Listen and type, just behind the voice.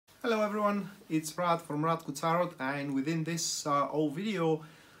Hello everyone, it's Rad from Radko Tarot, and within this whole video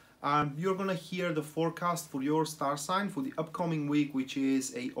you're gonna hear the forecast for your star sign for the upcoming week, which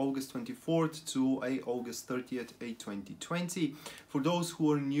is August 24th to August 30th, 2020. For those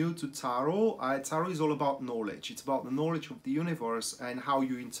who are new to tarot, tarot is all about knowledge. It's about the knowledge of the universe and how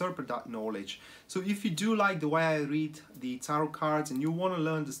you interpret that knowledge. So if you do like the way I read the tarot cards and you want to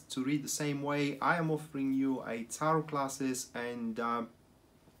learn to read the same way, I am offering you a tarot classes, and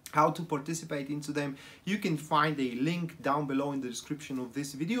how to participate into them. You can find a link down below in the description of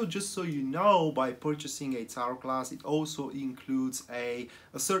this video. Just so you know, by purchasing a tarot class, it also includes a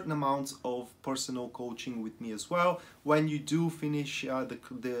certain amount of personal coaching with me as well. When you do finish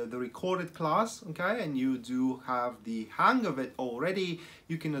the recorded class, okay, and you do have the hang of it already,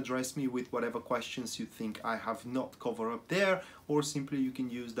 you can address me with whatever questions you think I have not covered up there, or simply you can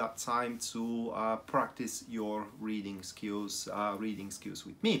use that time to practice your reading skills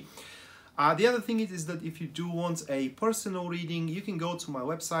with me. The other thing is that if you do want a personal reading, you can go to my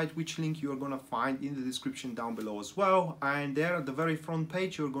website, which link you're going to find in the description down below as well. And there at the very front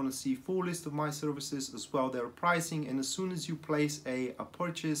page, you're going to see full list of my services as well, their pricing. And as soon as you place a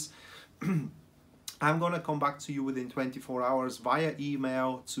purchase, I'm going to come back to you within 24 hours via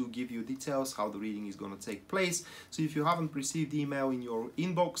email to give you details how the reading is going to take place. So if you haven't received email in your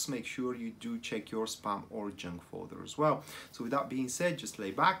inbox, make sure you do check your spam or junk folder as well. So with that being said, just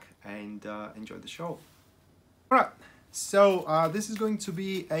lay back and enjoy the show. All right, so this is going to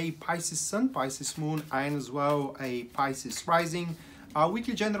be a Pisces Sun, Pisces Moon, and as well a Pisces Rising.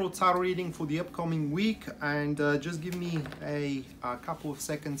 Weekly general tarot reading for the upcoming week, and just give me a couple of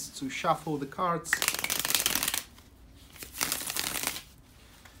seconds to shuffle the cards,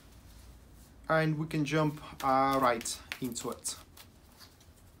 and we can jump right into it.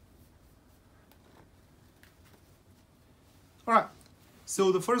 All right,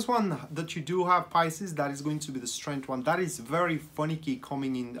 so the first one that you do have, Pisces, that is going to be the Strength one. That is very finicky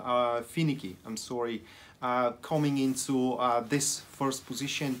coming in, coming into this first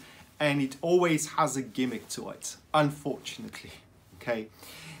position, and it always has a gimmick to it, unfortunately. Okay,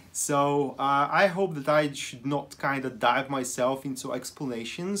 so I hope that I should not kind of dive myself into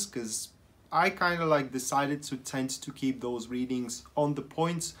explanations, because I kind of like decided to tend to keep those readings on the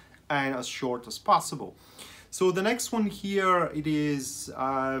point and as short as possible. So the next one here, it is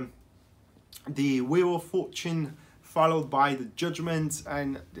the Wheel of Fortune, followed by the Judgment,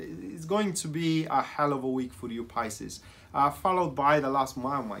 and it's going to be a hell of a week for you, Pisces. Followed by the last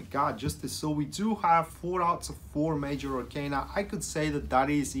one, oh my God, Justice. So we do have 4 out of 4 major arcana. I could say that that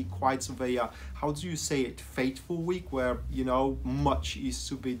is quite of a, how do you say it, fateful week, where, you know, much is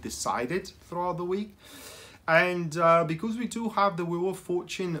to be decided throughout the week. And because we do have the Wheel of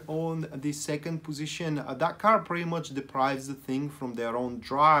Fortune on the second position, that card pretty much deprives the thing from their own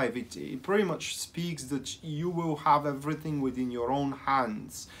drive. It pretty much speaks that you will have everything within your own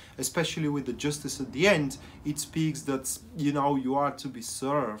hands, especially with the Justice at the end. It speaks that, you know, you are to be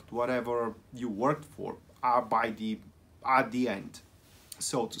served whatever you worked for at the end,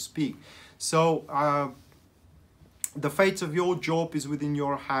 so to speak. So the fate of your job is within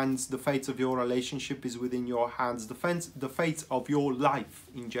your hands. The fate of your relationship is within your hands. The fate of your life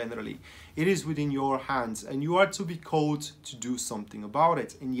in generally, it is within your hands, and you are to be called to do something about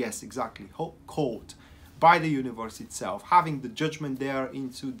it. And yes, exactly, called by the universe itself. Having the Judgment there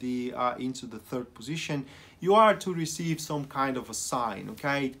into the third position, you are to receive some kind of a sign.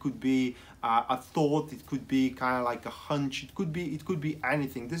 Okay, it could be a thought, it could be kind of like a hunch, it could be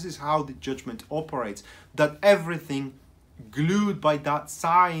anything. This is how the Judgment operates, that everything glued by that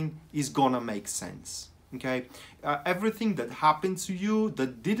sign is gonna make sense. Okay, everything that happened to you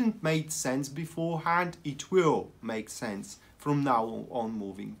that didn't make sense beforehand, it will make sense from now on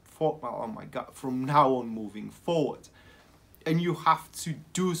moving forward. Oh my God, from now on moving forward. And you have to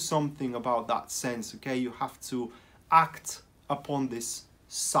do something about that sense. Okay, you have to act upon this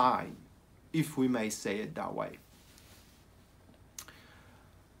sign, if we may say it that way.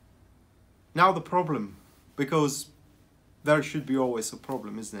 Now the problem, because there should be always a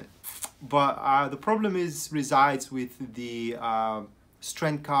problem, isn't it? But the problem resides with the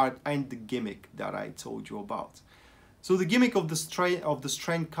Strength card and the gimmick that I told you about. So the gimmick of the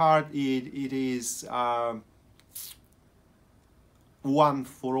Strength card, it is one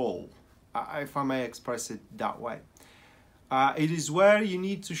for all, if I may express it that way. It is where you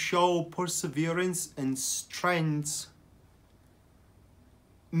need to show perseverance and strength,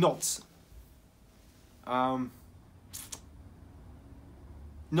 not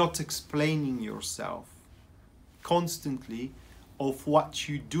explaining yourself constantly of what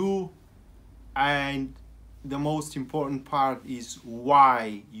you do and the most important part is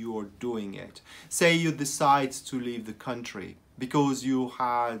why you're doing it. Say you decide to leave the country because you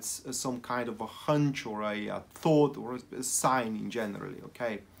had some kind of a hunch or a thought or a sign in generally,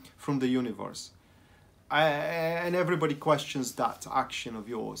 okay, from the universe. And everybody questions that action of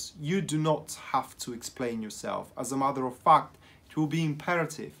yours. You do not have to explain yourself. As a matter of fact, it will be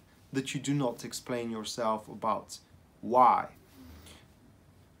imperative that you do not explain yourself about why.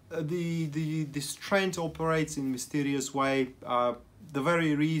 The strength operates in mysterious way. The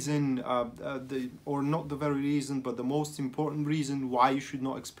very reason, or not the very reason, but the most important reason why you should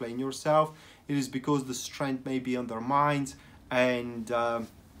not explain yourself, it is because the strength may be undermined, and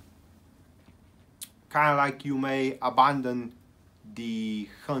kind of like you may abandon the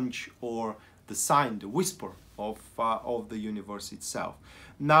hunch or the sign, the whisper of the universe itself.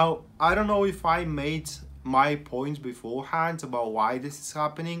 Now, I don't know if I made my points beforehand about why this is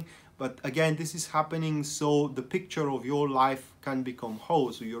happening, but again, this is happening so the picture of your life can become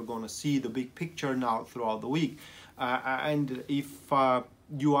whole. So you're going to see the big picture now throughout the week, and if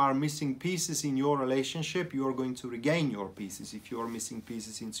you are missing pieces in your relationship, you are going to regain your pieces. If you are missing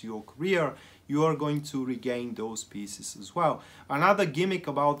pieces into your career, you are going to regain those pieces as well. Another gimmick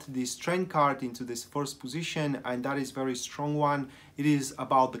about the strength card into this first position, and that is very strong one, it is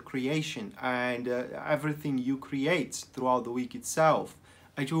about the creation, and everything you create throughout the week itself,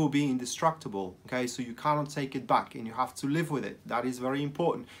 it will be indestructible, okay? So you cannot take it back and you have to live with it. That is very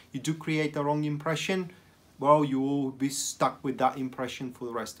important. You do create a wrong impression, well, you will be stuck with that impression for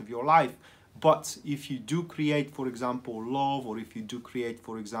the rest of your life. But if you do create, for example, love, or if you do create,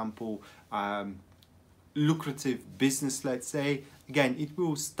 for example, lucrative business, let's say, again, it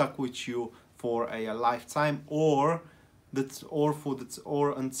will stuck with you for a lifetime, or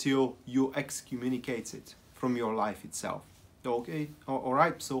until you excommunicate it from your life itself. Okay, all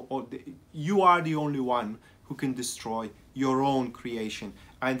right. So you are the only one who can destroy your own creation,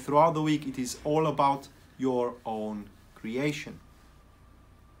 and throughout the week, it is all about your own creation.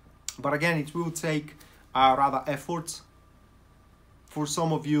 But again, it will take rather effort. For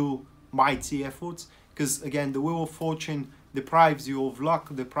some of you, mighty efforts, because again, the wheel of fortune deprives you of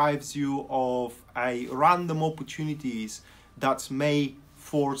luck, deprives you of random opportunities that may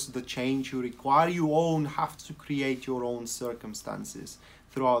force the change you require. You own have to create your own circumstances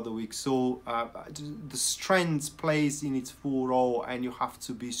throughout the week. So the strength plays in its full role, and you have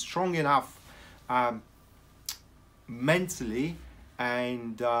to be strong enough mentally,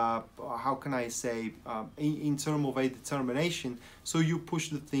 and how can I say, in terms of a determination, so you push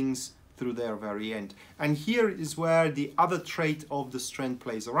the things through their very end. And here is where the other trait of the strength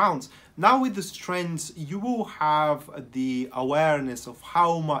plays around. Now with the strength, you will have the awareness of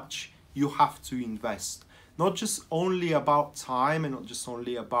how much you have to invest. Not just only about time, and not just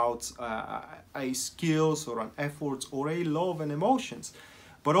only about a skills or an effort or a love and emotions,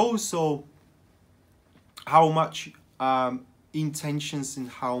 but also how much intentions and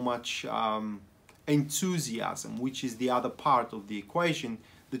how much enthusiasm, which is the other part of the equation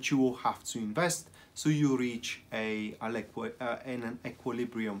that you will have to invest, so you reach an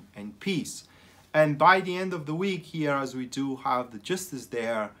equilibrium and peace. And by the end of the week here, as we do have the justice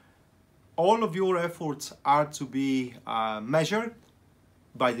there, all of your efforts are to be measured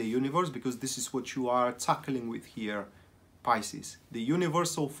by the universe, because this is what you are tackling with here, Pisces. The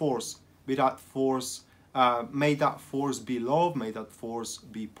universal force, be that force, may that force be love, may that force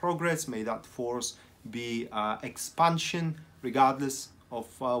be progress, may that force be expansion, regardless of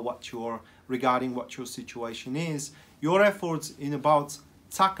regarding what your situation is. Your efforts in about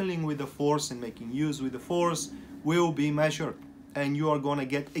tackling with the force and making use with the force will be measured, and you are going to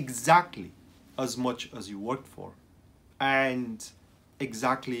get exactly as much as you worked for, and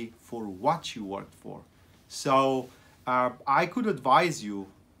exactly for what you worked for. So I could advise you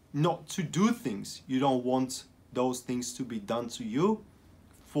not to do things you don't want those things to be done to you,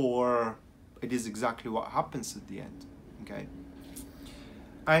 for it is exactly what happens at the end. Okay.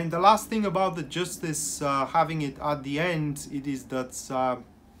 And the last thing about the justice, having it at the end, it is that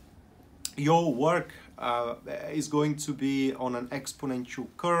your work is going to be on an exponential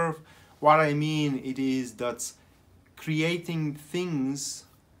curve. What I mean, it is that creating things,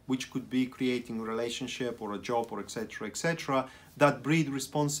 which could be creating a relationship or a job or etc., that breed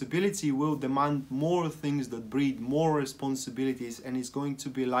responsibility, will demand more things that breed more responsibilities, and it's going to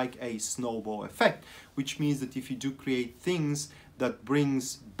be like a snowball effect, which means that if you do create things that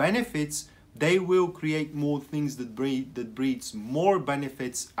brings benefits, they will create more things that breeds more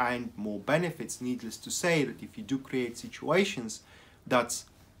benefits and more benefits. Needless to say that if you do create situations that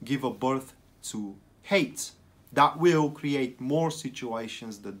give a birth to hate, that will create more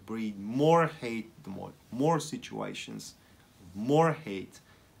situations that breed more hate, more situations, more hate,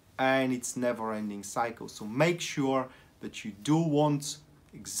 and it's never-ending cycle. So make sure that you do want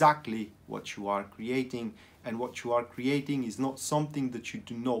exactly what you are creating, and what you are creating is not something that you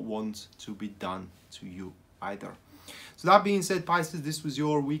do not want to be done to you either. So that being said, Pisces, this was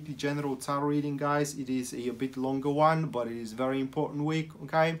your weekly general tarot reading, guys. It is a bit longer one, but it is a very important week,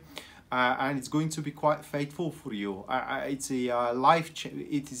 okay? And it's going to be quite faithful for you. It's a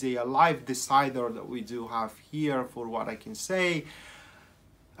it is a life decider that we do have here, for what I can say.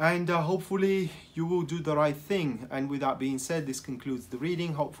 And hopefully you will do the right thing. And with that being said, this concludes the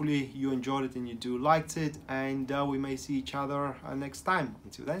reading. Hopefully you enjoyed it and you do liked it, and we may see each other next time.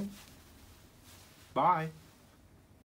 Until then, bye.